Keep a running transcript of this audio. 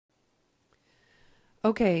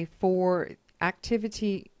Okay, for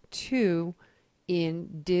activity 2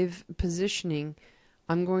 in div positioning,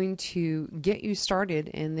 I'm going to get you started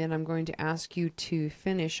and then I'm going to ask you to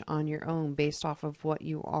finish on your own based off of what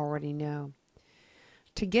you already know.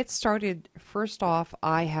 To get started, first off,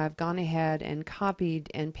 I have gone ahead and copied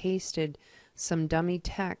and pasted some dummy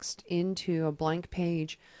text into a blank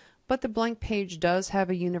page, but the blank page does have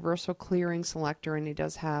a universal clearing selector and it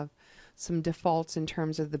does have some defaults in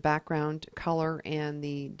terms of the background color and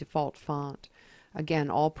the default font.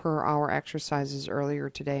 Again, all per our exercises earlier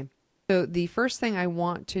today. So the first thing I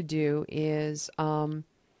want to do is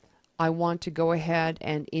I want to go ahead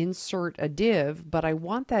and insert a div, but I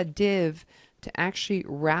want that div to actually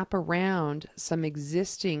wrap around some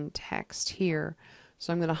existing text here.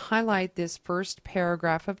 So I'm going to highlight this first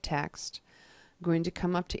paragraph of text. I'm going to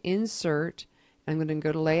come up to Insert, and I'm going to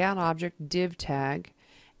go to Layout Object, Div Tag,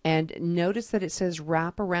 and notice that it says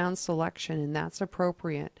Wrap Around Selection, and that's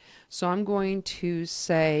appropriate. So I'm going to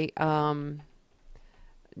say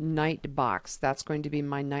Night Box. That's going to be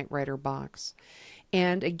my Night Rider box.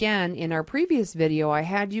 And again, in our previous video, I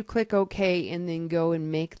had you click OK and then go and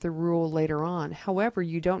make the rule later on. However,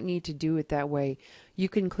 you don't need to do it that way. You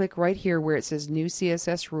can click right here where it says New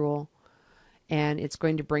CSS Rule, and it's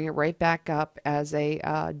going to bring it right back up as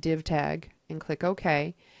a div tag, and click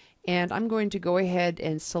OK. And I'm going to go ahead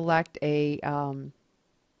and select a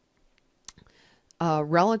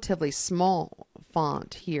relatively small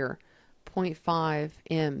font here, 0.5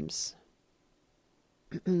 ems.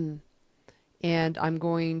 And I'm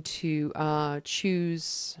going to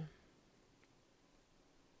choose,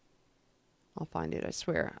 I'll find it, I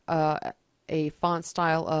swear, a font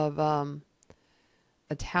style of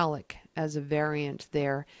italic as a variant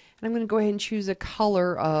there. And I'm going to go ahead and choose a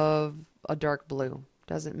color of a dark blue.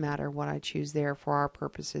 Doesn't matter what I choose there for our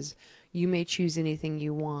purposes. You may choose anything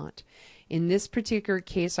you want. In this particular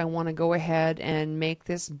case, I want to go ahead and make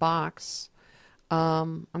this box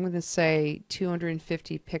I'm going to say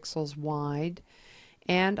 250 pixels wide,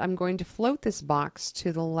 and I'm going to float this box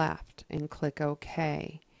to the left and click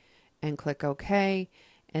OK, and click OK,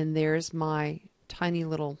 and there's my tiny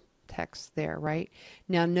little text there, right?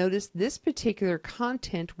 Now notice this particular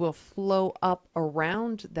content will flow up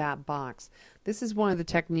around that box. This is one of the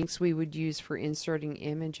techniques we would use for inserting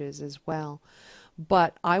images as well.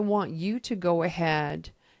 But I want you to go ahead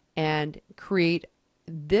and create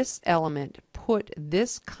this element, put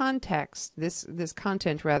this context, this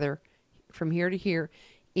content rather, from here to here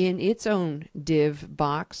in its own div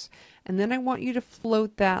box, and then I want you to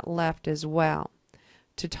float that left as well.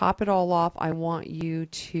 To top it all off, I want you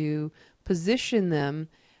to position them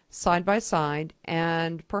side by side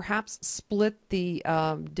and perhaps split the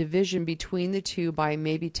division between the two by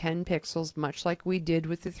maybe 10 pixels, much like we did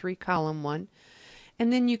with the 3-column one.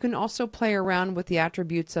 And then you can also play around with the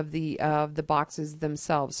attributes of the boxes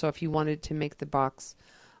themselves. So if you wanted to make the box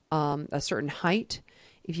a certain height,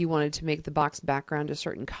 if you wanted to make the box background a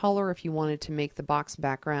certain color, if you wanted to make the box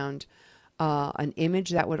background an image,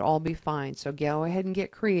 that would all be fine. So go ahead and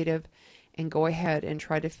get creative and go ahead and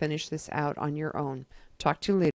try to finish this out on your own. Talk to you later.